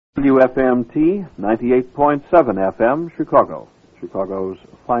WFMT 98.7 FM, Chicago, Chicago's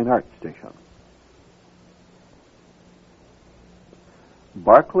fine arts station.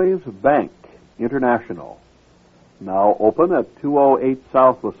 Barclays Bank International, now open at 208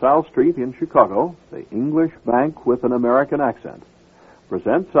 South LaSalle Street in Chicago, the English bank with an American accent,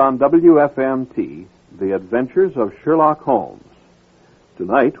 presents on WFMT The Adventures of Sherlock Holmes.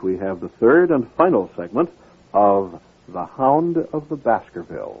 Tonight we have the third and final segment of The Hound of the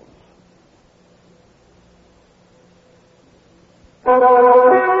Baskervilles.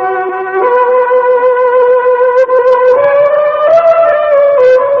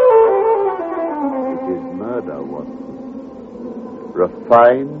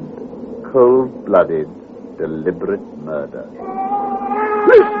 Refined, cold-blooded, deliberate murder.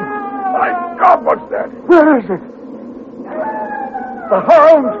 Listen! My God, what's that? Where is it? The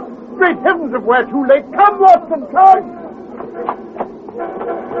Hound! Great heavens, if we're too late! Come, Watson, come!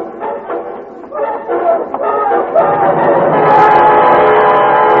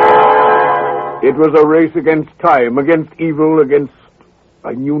 It was a race against time, against evil, against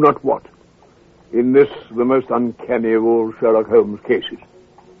I knew not what. In this, the most uncanny of all Sherlock Holmes cases.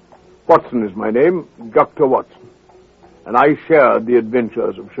 Watson is my name, Dr. Watson. And I shared the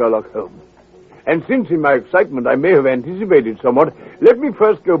adventures of Sherlock Holmes. And since in my excitement I may have anticipated somewhat, let me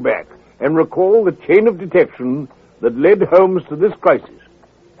first go back and recall the chain of detection that led Holmes to this crisis.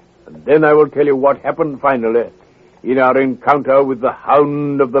 And then I will tell you what happened finally in our encounter with the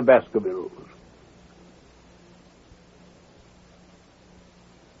Hound of the Baskervilles.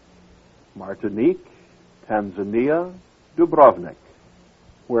 Martinique, Tanzania, Dubrovnik.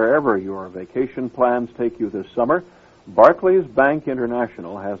 Wherever your vacation plans take you this summer, Barclays Bank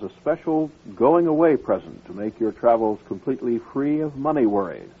International has a special going-away present to make your travels completely free of money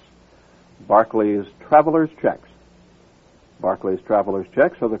worries. Barclays Traveler's Checks. Barclays Traveler's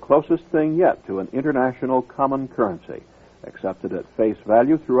Checks are the closest thing yet to an international common currency, accepted at face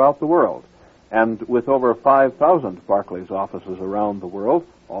value throughout the world. And with over 5,000 Barclays offices around the world,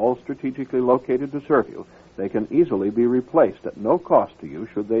 all strategically located to serve you, they can easily be replaced at no cost to you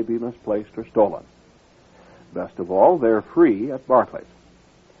should they be misplaced or stolen. Best of all, they're free at Barclays.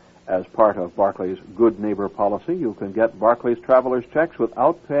 As part of Barclays' Good Neighbor policy, you can get Barclays Traveler's Checks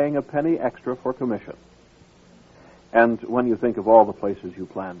without paying a penny extra for commission. And when you think of all the places you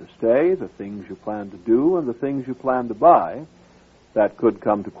plan to stay, the things you plan to do, and the things you plan to buy, that could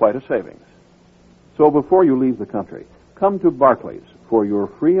come to quite a savings. So before you leave the country, come to Barclays for your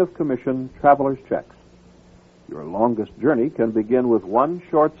free-of-commission traveler's checks. Your longest journey can begin with one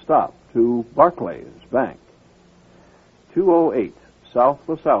short stop to Barclays Bank, 208 South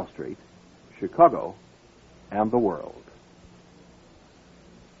LaSalle Street, Chicago, and the world.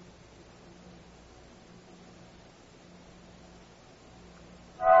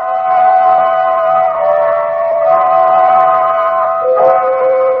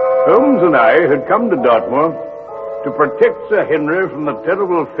 Holmes and I had come to Dartmoor to protect Sir Henry from the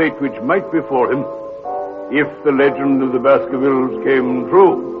terrible fate which might befall him if the legend of the Baskervilles came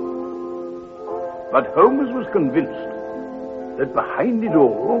true. But Holmes was convinced that behind it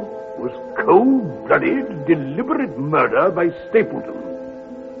all was cold-blooded, deliberate murder by Stapleton,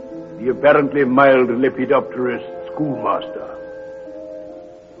 the apparently mild lepidopterist schoolmaster.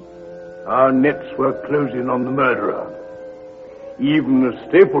 Our nets were closing on the murderer. Even the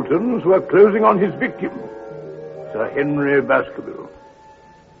Stapletons were closing on his victim, Sir Henry Baskerville.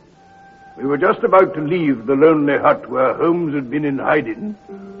 We were just about to leave the lonely hut where Holmes had been in hiding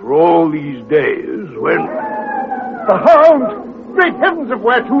for all these days when... The Hound! Great heavens, if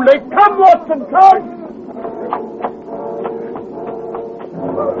we're too late! Come, Watson, come!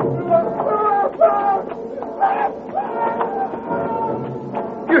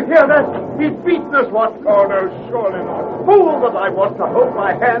 You hear that? He's beaten us, Watson. Oh, no, surely not. Fool that I was to hold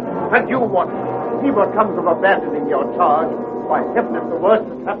my hand, and you, Watson. See what comes of abandoning your charge. By heaven, if the worst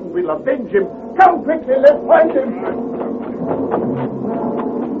has happened, we'll avenge him. Come quickly, let's find him.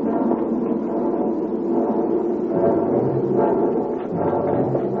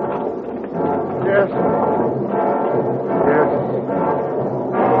 Yes.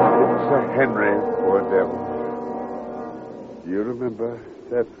 It's Sir Henry, poor devil. Do you remember?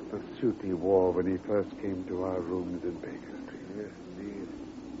 That's the suit he wore when he first came to our rooms in Baker Street. Yes, indeed.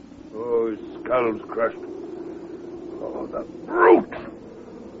 Oh, his skull's crushed. Oh, the brute!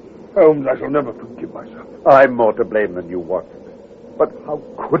 Holmes, I shall never forgive myself. I'm more to blame than you, Watson. But how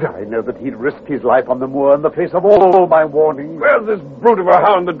could I know that he'd risk his life on the moor in the face of all my warnings? Where's this brute of a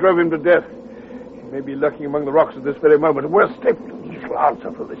hound that drove him to death? He may be lurking among the rocks at this very moment. Where's Stapleton? He shall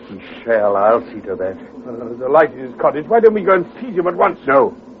answer for this. He shall. I'll see to that. There's a light in his cottage. Why don't we go and seize him at once?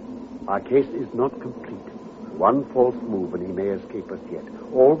 No. Our case is not complete. One false move and he may escape us yet.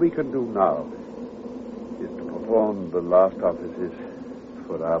 All we can do now is to perform the last offices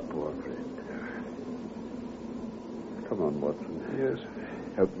for our poor friend. Come on, Watson. Yes.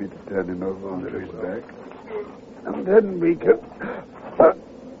 Help me to turn him over onto his back. And then we can...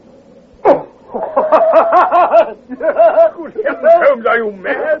 Holmes, are you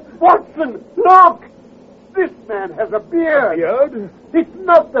mad? Watson, look! This man has a beard. A beard? It's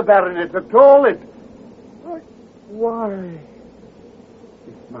not the baronet at all. Why?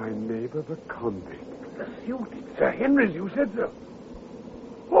 It's my neighbor, the convict. The suit. It's Sir Henry's, you said so.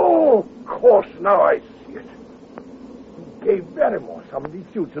 Oh, of course, now I see it. He gave Barrymore some of these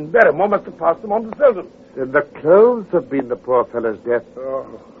suits, and Barrymore must have passed them on to Selden. Then the clothes have been the poor fellow's death. Oh.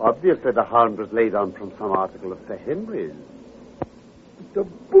 Obviously, the Hound was laid on from some article of Sir Henry's. The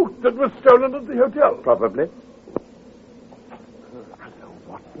boot that was stolen at the hotel. Probably. Hello,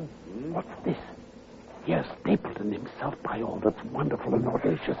 Watson. What's this? Here's Stapleton himself, by all that's wonderful and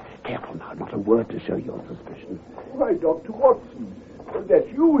audacious. Careful now, not a word to show your suspicion. Why, Dr. Watson, that's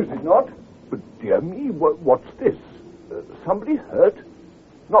you, is it not? But dear me, what's this? Somebody hurt?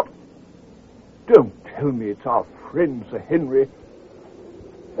 Not... Don't tell me it's our friend, Sir Henry.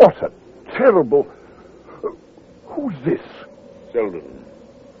 What a terrible... Who's this? Selden.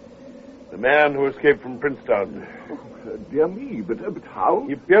 The man who escaped from Princetown. Oh, dear me, but how?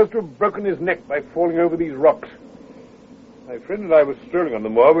 He appears to have broken his neck by falling over these rocks. My friend and I were strolling on the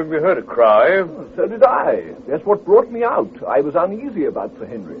moor when we heard a cry. Oh, so did I. That's what brought me out. I was uneasy about Sir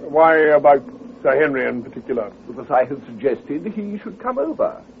Henry. Why about Sir Henry in particular? Because I had suggested he should come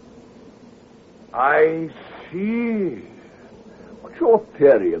over. I see. What's your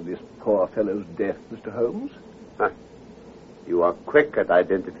theory of this poor fellow's death, Mr. Holmes? You are quick at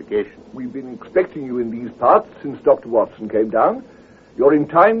identification. We've been expecting you in these parts since Dr. Watson came down. You're in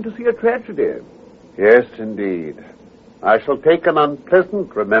time to see a tragedy. Yes, indeed. I shall take an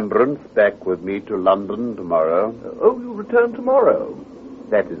unpleasant remembrance back with me to London tomorrow. Oh, you return tomorrow?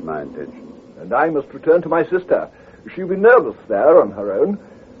 That is my intention. And I must return to my sister. She'll be nervous there on her own.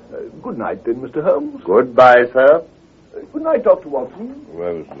 Good night, then, Mr. Holmes. Goodbye, sir. Good night, Dr. Watson.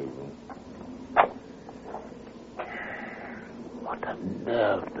 Well, What a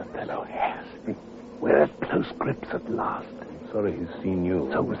nerve the fellow has. We're at close grips at last. Sorry he's seen you.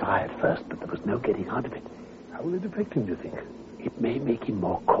 So was I at first, but there was no getting out of it. How will it affect him, do you think? It may make him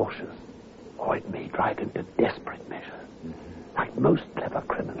more cautious, or it may drive him to desperate measures. Like most clever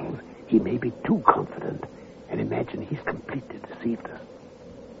criminals, he may be too confident and imagine he's completely deceived us.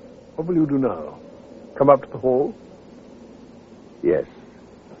 What will you do now? Come up to the hall? Yes.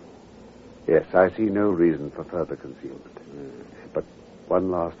 Yes, I see no reason for further concealment. But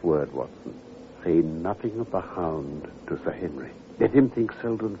one last word, Watson. Say nothing of the Hound to Sir Henry. Let him think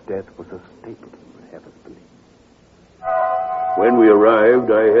Selden's death was a Stapleton would have us believe. When we arrived,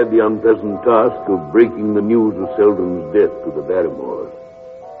 I had the unpleasant task of breaking the news of Selden's death to the Barrymores.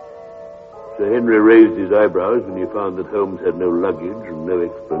 Sir Henry raised his eyebrows when he found that Holmes had no luggage and no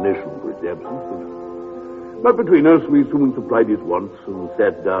explanation for his absence. But between us, we soon supplied his wants and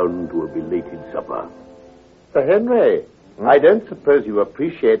sat down to a belated supper. Sir Henry, I don't suppose you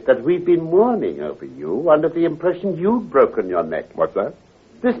appreciate that we've been mourning over you under the impression you'd broken your neck. what's that?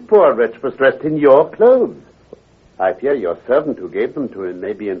 This poor wretch was dressed in your clothes. I fear your servant who gave them to him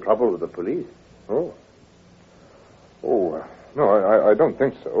may be in trouble with the police. No, I don't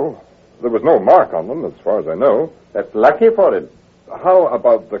think so. There was no mark on them, as far as I know. That's lucky for him. How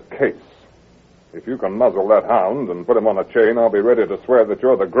about the case? If you can muzzle that hound and put him on a chain, I'll be ready to swear that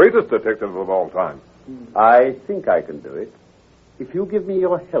you're the greatest detective of all time. I think I can do it. If you give me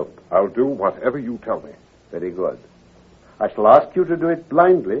your help. I'll do whatever you tell me. Very good. I shall ask you to do it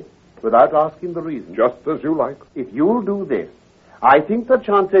blindly, without asking the reason. Just as you like. If you'll do this, I think the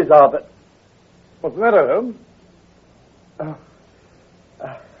chances are that... What's the matter, Holmes?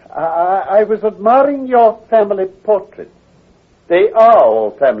 I was admiring your family portraits. They are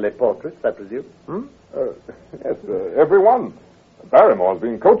all family portraits, I presume. Yes, every one. Barrymore's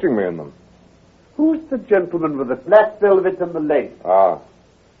been coaching me in them. Who's the gentleman with the black velvet and the lace? Ah.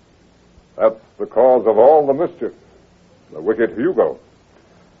 That's the cause of all the mischief. The wicked Hugo,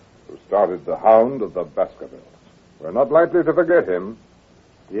 who started the Hound of the Baskervilles. We're not likely to forget him.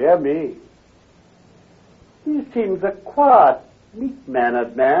 Dear me. He seems a quiet,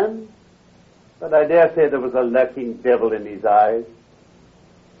 meek-mannered man, but I dare say there was a lurking devil in his eyes.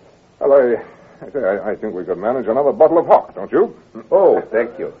 Well, I think we could manage another bottle of hock, don't you? Oh,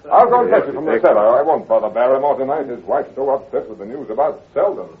 thank you. I'll go and fetch it from the cellar. I won't bother Barrymore tonight. His wife's so upset with the news about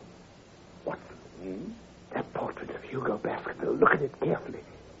Selden. What? That portrait of Hugo Baskerville. Look at it carefully.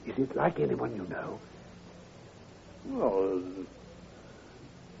 Is it like anyone you know. Oh,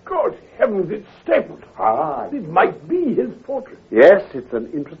 God heavens, it's Stapleton. Ah. It might be his portrait. Yes, it's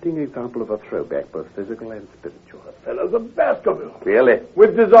an interesting example of a throwback, both physical and spiritual. Fellows of Baskervilles. Really?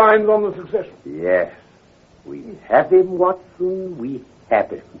 With designs on the succession. Yes. We have him, Watson. We have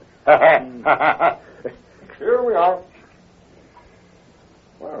him. Here we are.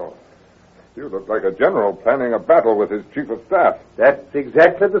 Well, you look like a general planning a battle with his chief of staff. That's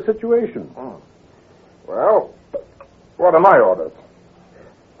exactly the situation. Oh. Well, what are my orders?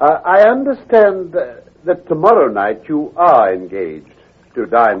 I understand that tomorrow night you are engaged to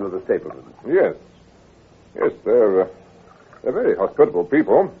dine with the Stapletons. Yes. Yes, they're very hospitable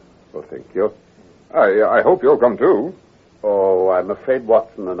people. Well, thank you. I hope you'll come too. Oh, I'm afraid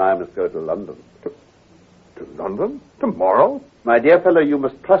Watson and I must go to London. To London? Tomorrow? My dear fellow, you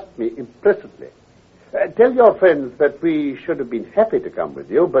must trust me implicitly. Tell your friends that we should have been happy to come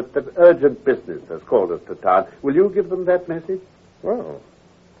with you, but that urgent business has called us to town. Will you give them that message? Well,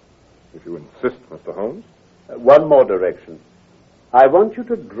 if you insist, Mr. Holmes. One more direction. I want you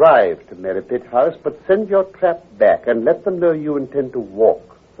to drive to Merripit House, but send your trap back and let them know you intend to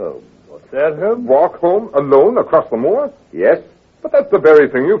walk home. What's that, Holmes? Walk home alone across the moor? Yes? But that's the very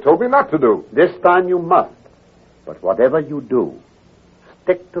thing you told me not to do. This time you must. But whatever you do,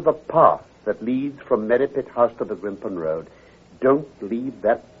 stick to the path that leads from Merripit House to the Grimpen Road. Don't leave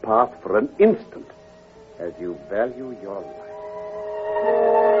that path for an instant, as you value your life.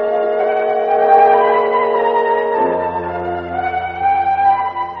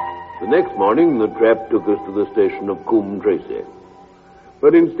 The next morning, the trap took us to the station of Coombe Tracy.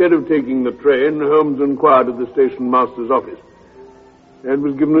 But instead of taking the train, Holmes inquired at the station master's office and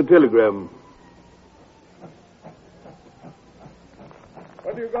was given a telegram.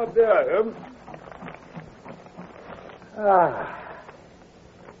 What do you got there, Holmes?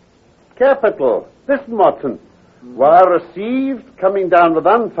 Capital. Listen, Watson. Wire received, coming down with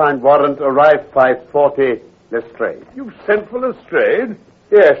unsigned warrant, arrived 5:40, Lestrade. You sent for Lestrade?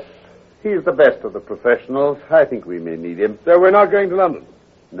 Yes, he's the best of the professionals. I think we may need him. So we're not going to London?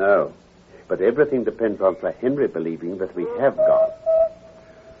 No, but everything depends on Sir Henry believing that we have gone.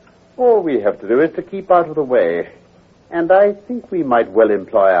 All we have to do is to keep out of the way. And I think we might well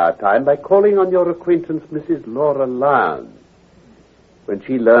employ our time by calling on your acquaintance, Mrs. Laura Lyons. When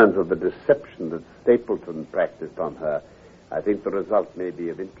she learns of the deception that Stapleton practiced on her, I think the result may be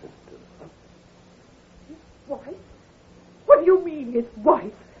of interest to her. His wife? What do you mean, his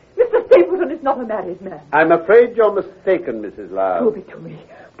wife? Mr. Stapleton is not a married man. I'm afraid you're mistaken, Mrs. Lyons. Prove it to me.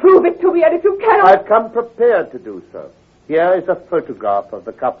 Prove it to me, and if you cannot... I've come prepared to do so. Here is a photograph of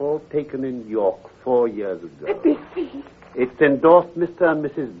the couple taken in York 4 years ago. Let me see. It's endorsed Mr. and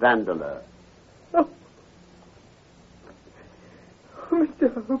Mrs. Vandeleur. Oh,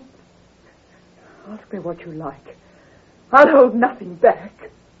 Mr. Holmes, ask me what you like. I'll hold nothing back.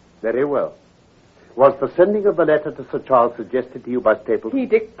 Very well. Was the sending of the letter to Sir Charles suggested to you by Stapleton? He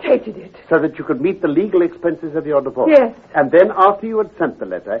dictated it. So that you could meet the legal expenses of your divorce? Yes. And then, after you had sent the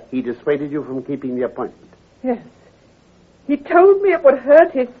letter, he dissuaded you from keeping the appointment? Yes. He told me it would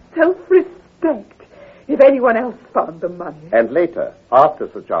hurt his self-respect if anyone else found the money. And later, after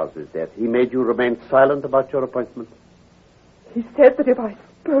Sir Charles's death, he made you remain silent about your appointment? He said that if I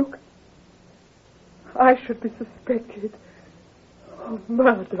spoke, I should be suspected of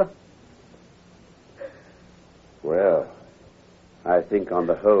murder. Well, I think on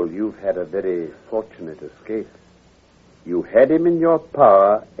the whole you've had a very fortunate escape. You had him in your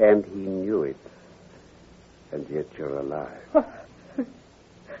power, and he knew it. And yet you're alive.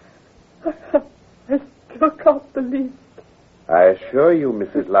 I still can't believe it. I assure you,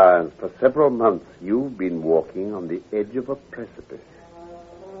 Mrs. Lyons, for several months you've been walking on the edge of a precipice.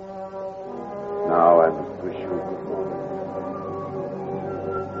 Now I must wish you good morning.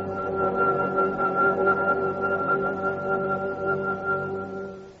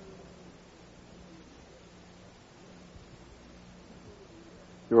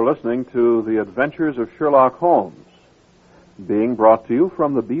 You're listening to The Adventures of Sherlock Holmes, being brought to you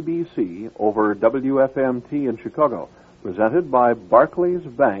from the BBC over WFMT in Chicago, presented by Barclays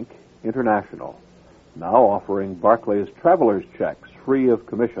Bank International, now offering Barclays traveler's checks free of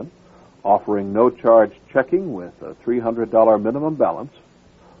commission, offering no-charge checking with a $300 minimum balance,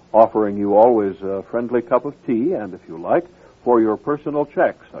 offering you always a friendly cup of tea, and if you like, for your personal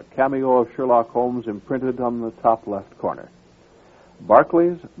checks, a cameo of Sherlock Holmes imprinted on the top left corner.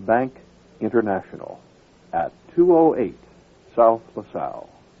 Barclays Bank International at 208 South LaSalle.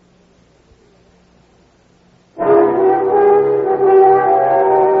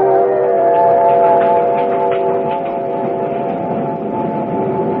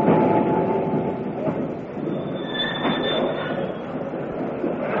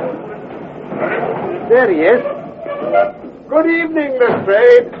 There he is. Good evening,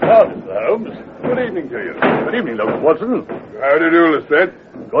 Lestrade. Oh, Mr. Holmes. Good evening to you. Good evening, Dr. Watson. How do you do, Lestrade?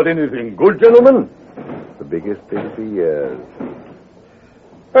 Got anything good, gentlemen? The biggest thing for years.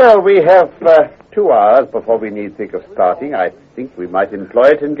 Well, we have 2 hours before we need think of starting. I think we might employ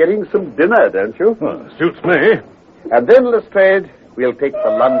it in getting some dinner, don't you? Suits me. And then, Lestrade, we'll take the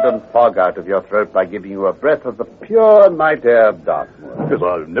London fog out of your throat by giving you a breath of the pure night air of Dartmoor. Yes,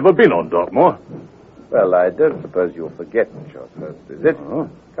 I've never been on Dartmoor. Well, I don't suppose you'll forget your first visit.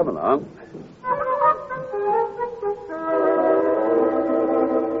 Come along.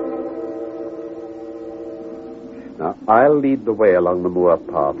 Now, I'll lead the way along the moor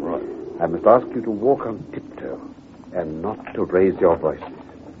path. Right. I must ask you to walk on tiptoe and not to raise your voices.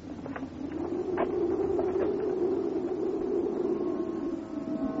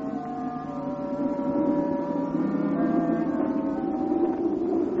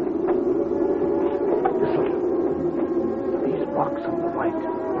 These rocks on the right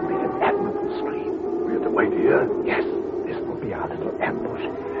will be an admirable stream. We have to wait here. Yes, this will be our little ambush.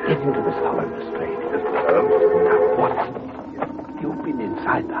 Get into this hollow, Lestrade. Now, Now, Watson, you've been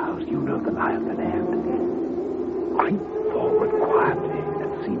inside the house. You know the lie of the land. Creep forward quietly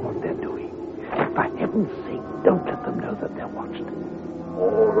and see what they're doing. And for heaven's sake, don't let them know that they're watched.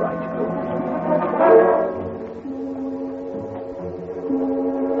 all right, Holmes.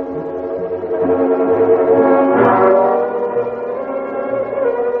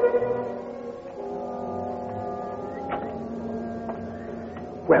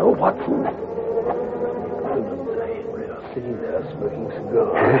 Well, Watson, Holmes and Sir Henry are sitting there smoking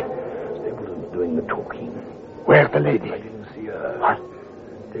cigars. Stapleton's doing the talking. where's the lady? I didn't see her. What?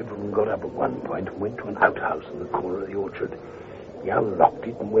 Stapleton got up at one point and went to an outhouse in the corner of the orchard. He unlocked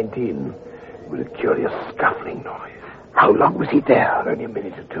it and went in with a curious scuffling noise. How long was he there? Only a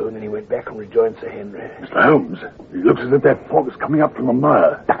minute or two, and then he went back and rejoined Sir Henry. Mr. Holmes, it looks as if that fog is coming up from the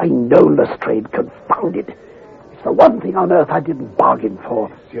mire. I know, Lestrade, confound it. It's the one thing on earth I didn't bargain for.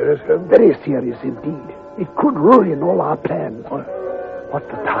 Serious, Holmes? Very serious indeed. It could ruin all our plans. What's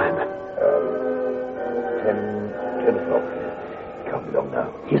the time? 10 o'clock. Can't be long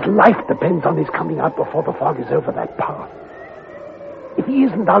now. His life depends on his coming out before the fog is over that path. If he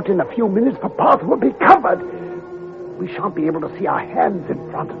isn't out in a few minutes, the path will be covered. We shan't be able to see our hands in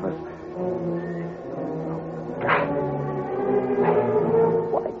front of us.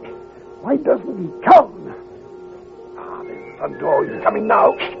 Why doesn't he come? Ah, there's the front door. He's coming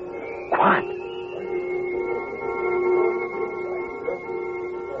now. Quiet.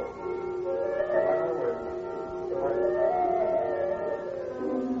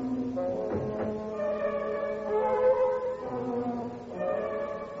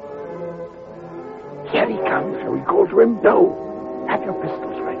 Here he comes. Shall we call to him? No. Have your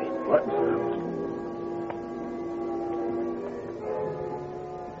pistols ready. Right, Mr. Holmes.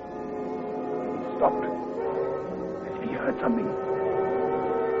 He stopped. As if he heard something.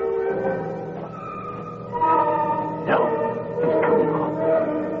 No. He's coming on.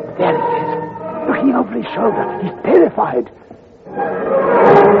 There he is. Looking over his shoulder. He's terrified.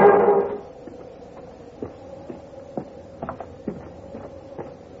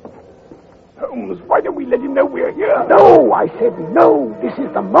 Holmes, why don't we let him know we're here? No, I said no. This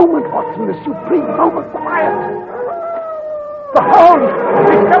is the moment, Watson, the supreme moment. Quiet. The hound!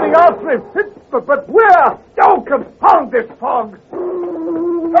 He's coming after him! But where? Oh, confound this fog!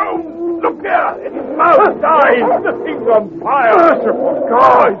 Holmes, look there! His mouth Died! The thing's on fire! Merciful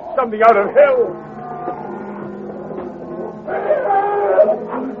God! It's something out of hell!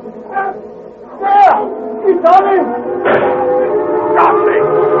 There! He's on him! Nothing!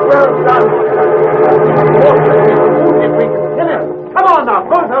 Well done! If we can kill him! Come on now,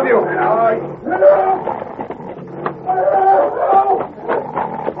 both of you!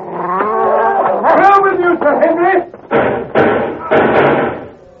 Where with you, Sir Henry?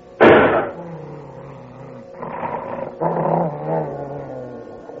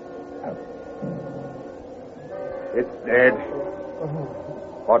 It's dead.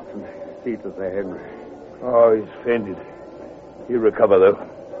 Watson, see to Sir Henry. Oh, he's fainted. He'll recover, though.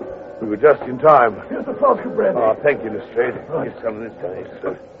 We were just in time. Here's the flask of brandy. Oh, thank you, Lestrade. Here's some of this tonight.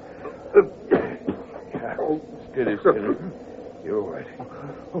 Steady, steady. You're all right.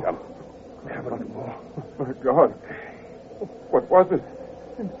 Come. Have a little more. My God. What was it?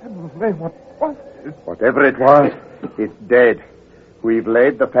 In heaven's name, what was it? Whatever it was, it's dead. We've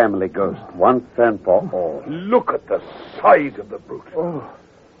laid the family ghost once and for all. Look at the size of the brute. Oh,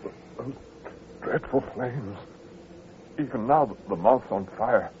 those dreadful flames. Even now, the mouth's on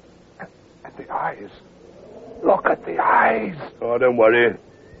fire. And the eyes. Look at the eyes. Oh, don't worry.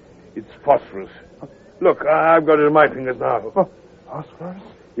 It's phosphorus. Look, I've got it in my fingers now. Oh, phosphorus?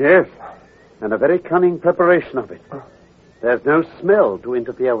 Yes, and a very cunning preparation of it. There's no smell to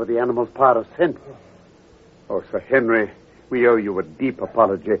interfere with the animal's power of scent. Oh, Sir Henry, we owe you a deep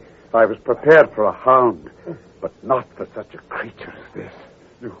apology. I was prepared for a hound, but not for such a creature as this.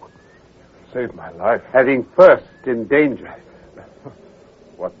 You saved my life. Having first in danger.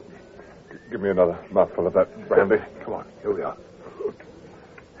 What? Give me another mouthful of that brandy. Come on, here we are.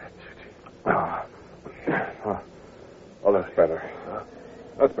 Oh, that's better.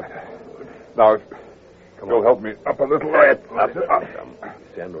 That's better. Now, if you'll help me up a little.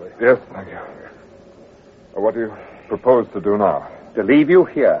 Stand away. Yes, thank you. What do you propose to do now? To leave you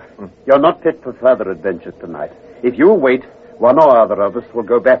here. You're not fit for further adventures tonight. If you wait, one or other of us will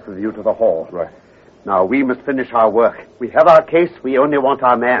go back with you to the hall. Right. Now, we must finish our work. We have our case. We only want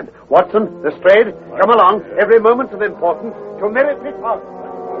our man. Watson, Lestrade, come along. Every moment's of importance. To military post.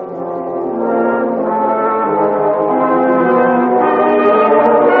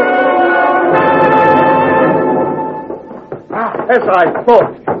 As I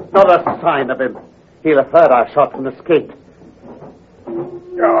thought, not a sign of him. He'll have heard our shot and escaped.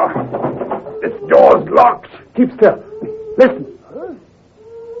 This door's locked. Keep still. Listen.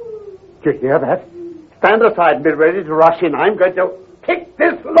 Do you hear that? Stand aside and be ready to rush in. I'm going to kick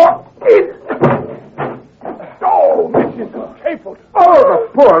this lock in. Oh, Mrs. Stapleton. Oh, the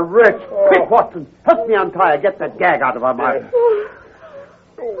poor wretch. Quick, Watson. Help me untie her. Get that gag out of her mouth.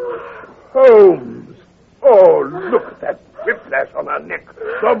 Holmes. Oh, look at that whiplash on her neck.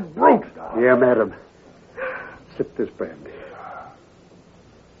 The brute. Here, madam. Sip this brandy.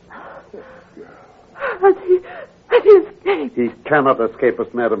 Has he escaped? He cannot escape us,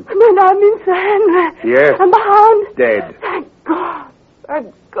 madam. Then I mean Sir Henry. Yes. And the hound? Dead. Thank God.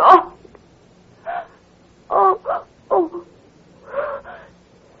 Thank God. Oh.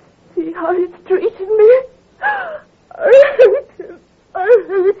 See how he's treated me? I hate him.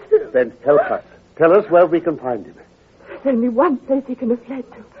 Then help us. Tell us where we can find him. There's only one place he can have fled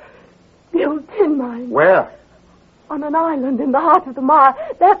to. The old tin mine. Where? On an island in the heart of the mire.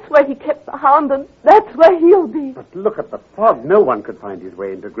 That's where he kept the hound, and that's where he'll be. But look at the fog. No one could find his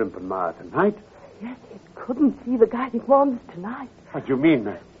way into Grimpen Mire tonight. Yes, he couldn't see the guiding wands tonight. What do you mean,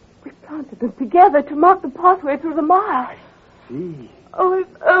 ma'am? We planted them together to mark the pathway through the mire. See. Oh, if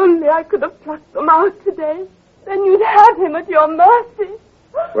only I could have plucked them out today. Then you'd have him at your mercy.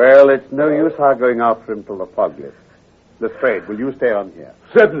 Well, it's no use our going after him till the fog lifts. Lestrade, will you stay on here?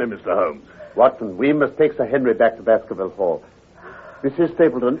 Certainly, Mr. Holmes. Watson, we must take Sir Henry back to Baskerville Hall. Mrs.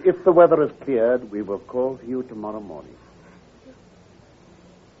 Stapleton, if the weather has cleared, we will call for you tomorrow morning.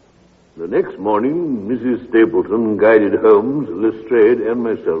 The next morning, Mrs. Stapleton guided Holmes, Lestrade, and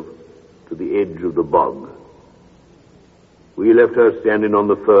myself to the edge of the bog. We left her standing on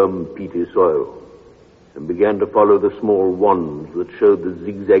the firm, peaty soil and began to follow the small wands that showed the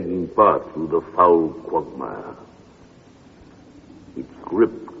zigzagging path through the foul quagmire. Its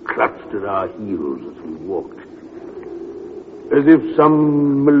grip clutched at our heels as we walked, as if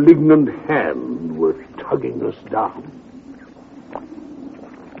some malignant hand were tugging us down.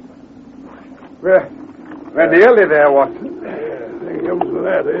 We're nearly there, Watson. Thank heavens for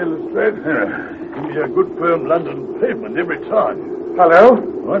that, eh, Lestrade? Give me a good firm London pavement every time. Hello?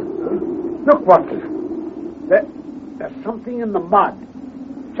 What? Look, Watson. There's something in the mud.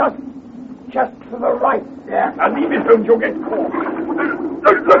 Just to the right there. Now leave it, Holmes, you'll get caught.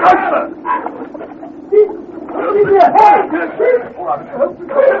 Look out, sir!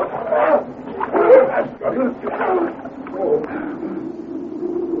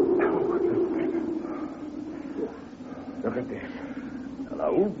 Look at this. An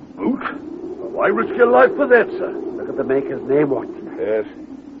old boot? Why risk your life for that, sir? Look at the maker's name, Watson. Yes.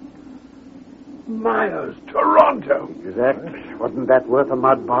 Myers, Toronto. Exactly. Wasn't that worth a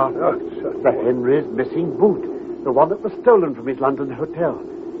mud bar? Oh, Sir Henry's missing boot. The one that was stolen from his London hotel.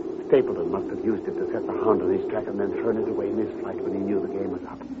 Stapleton must have used it to set the hound on his track and then thrown it away in his flight when he knew the game was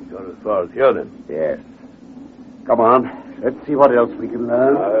up. Got as far as here, then. Yes. Come on. Let's see what else we can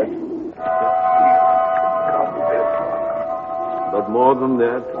learn. But more than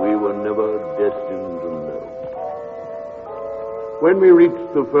that, we were never destined to know. When we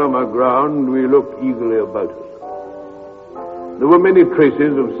reached the firmer ground, we looked eagerly about us. There were many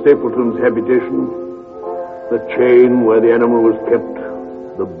traces of Stapleton's habitation, the chain where the animal was kept,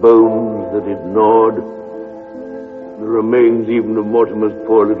 the bones that it gnawed, the remains even of Mortimer's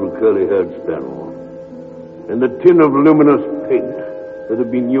poor little curly-haired spaniel, and the tin of luminous paint that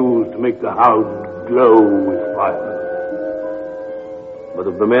had been used to make the hound glow with fire. But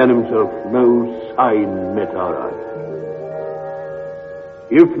of the man himself, no sign met our eyes.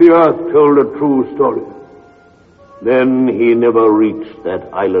 If the earth told a true story, then he never reached that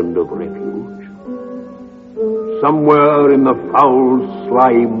island of refuge. Somewhere in the foul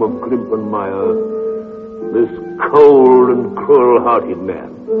slime of Crimpenmire, this cold and cruel-hearted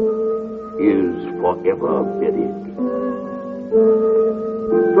man is forever buried.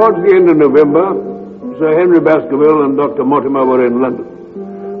 Towards the end of November, Sir Henry Baskerville and Dr. Mortimer were in London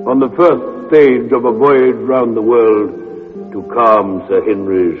on the first stage of a voyage round the world to calm Sir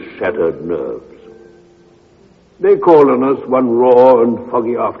Henry's shattered nerves. They called on us one raw and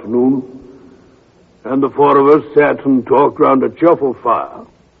foggy afternoon, and the four of us sat and talked round a cheerful fire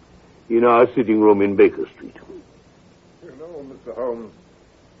in our sitting room in Baker Street. You know, Mr. Holmes,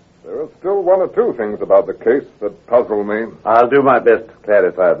 there are still one or two things about the case that puzzle me. I'll do my best to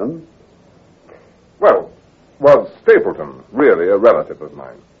clarify them. Well, was Stapleton really a relative of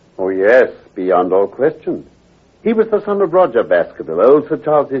mine? Oh, yes, beyond all question. He was the son of Roger Baskerville, old Sir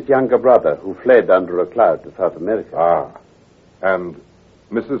Charles's younger brother, who fled under a cloud to South America. Ah. And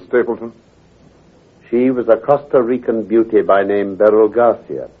Mrs. Stapleton? She was a Costa Rican beauty by name Beryl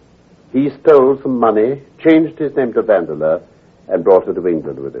Garcia. He stole some money, changed his name to Vandeleur, and brought her to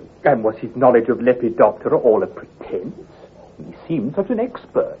England with him. And was his knowledge of Lepidoptera all a pretense? He seemed such an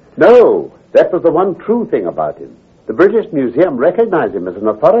expert. No, that was the one true thing about him. The British Museum recognized him as an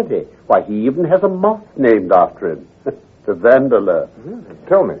authority. Why, he even has a moth named after him. The Vandeleur.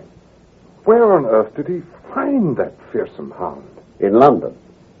 Tell me, where on earth did he find that fearsome hound? In London.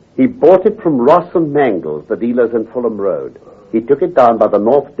 He bought it from Ross and Mangles, the dealers in Fulham Road. He took it down by the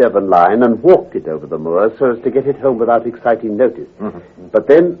North Devon line and walked it over the moors so as to get it home without exciting notice. Mm-hmm. But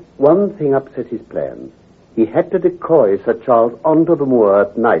then one thing upset his plans. He had to decoy Sir Charles onto the moor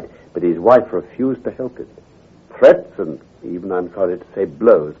at night, but his wife refused to help it. Threats and even, I'm sorry to say,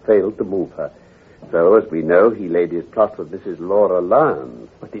 blows failed to move her. So, as we know, he laid his plot with Mrs. Laura Lyons.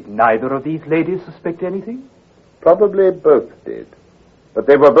 But did neither of these ladies suspect anything? Probably both did. But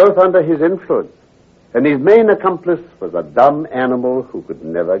they were both under his influence. And his main accomplice was a dumb animal who could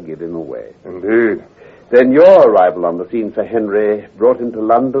never give him away. Indeed. Then your arrival on the scene, Sir Henry, brought him to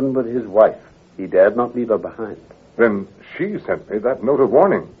London with his wife. He dared not leave her behind. Then she sent me that note of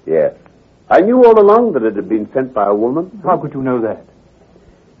warning. Yes. I knew all along that it had been sent by a woman. How could you know that?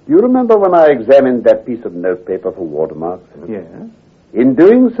 Do you remember when I examined that piece of notepaper for watermarks? Yes. In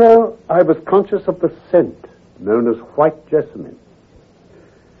doing so, I was conscious of the scent known as white jessamine.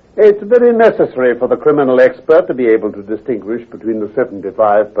 It's very necessary for the criminal expert to be able to distinguish between the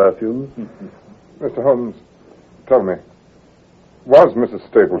 75 perfumes. Mr. Holmes, tell me, was Mrs.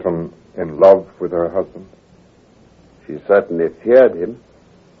 Stapleton in love with her husband? She certainly feared him.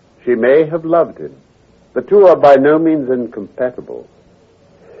 She may have loved him. The two are by no means incompatible.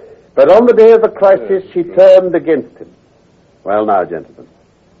 But on the day of the crisis, she turned against him. Well, now, gentlemen,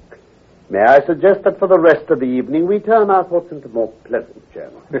 may I suggest that for the rest of the evening we turn our thoughts into more pleasant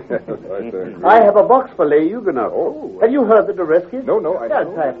channels? I have a box for Les Huguenots. Oh. Have you heard the Dureskis? No, Yes,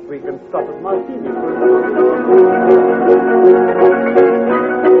 perhaps we can stop at Martini.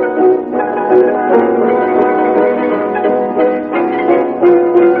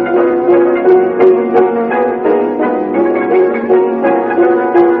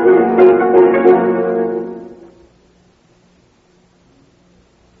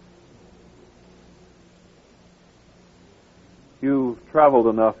 You've traveled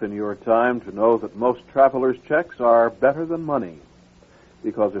enough in your time to know that most travelers' checks are better than money,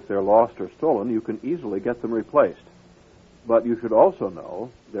 because if they're lost or stolen, you can easily get them replaced. But you should also know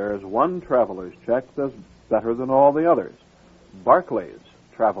there's one traveler's check that's better than all the others. Barclays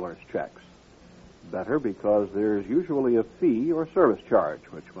traveler's checks. Better because there's usually a fee or service charge,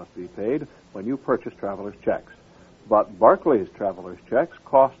 which must be paid when you purchase traveler's checks. But Barclays traveler's checks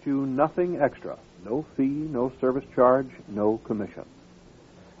cost you nothing extra. No fee, no service charge, no commission.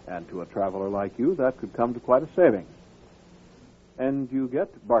 And to a traveler like you, that could come to quite a saving. And you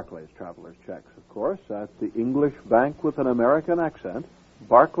get Barclays traveler's checks, of course, at the English bank with an American accent,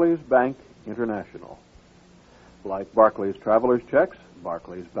 Barclays Bank International. Like Barclays traveler's checks,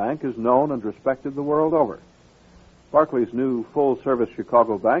 Barclays Bank is known and respected the world over. Barclays' new full-service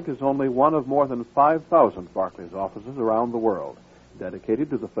Chicago bank is only one of more than 5,000 Barclays offices around the world,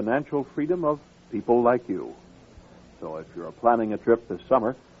 dedicated to the financial freedom of people like you. So if you're planning a trip this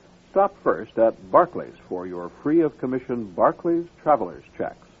summer, stop first at Barclays for your free-of-commission Barclays traveler's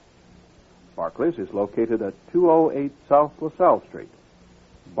checks. Barclays is located at 208 South LaSalle Street.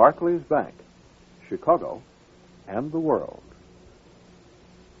 Barclays Bank, Chicago, and the world.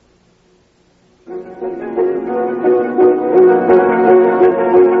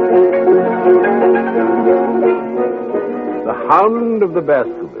 The Hound of the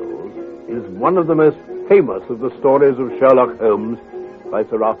Baskervilles is one of the most famous of the stories of Sherlock Holmes by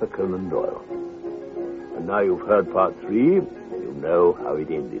Sir Arthur Conan Doyle. And now you've heard part 3, you know how it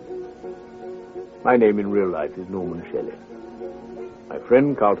ended. My name in real life is Norman Shelley. My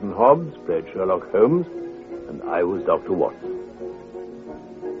friend Carlton Hobbs played Sherlock Holmes, and I was Dr. Watson.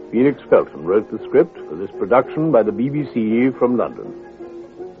 Felix Felton wrote the script for this production by the BBC from London.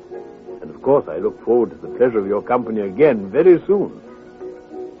 And of course, I look forward to the pleasure of your company again very soon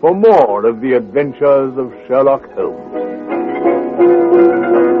for more of the adventures of Sherlock Holmes.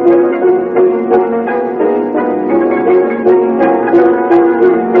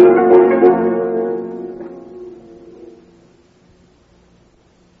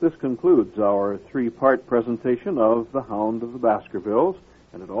 This concludes our 3-part presentation of The Hound of the Baskervilles,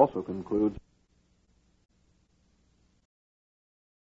 and it also concludes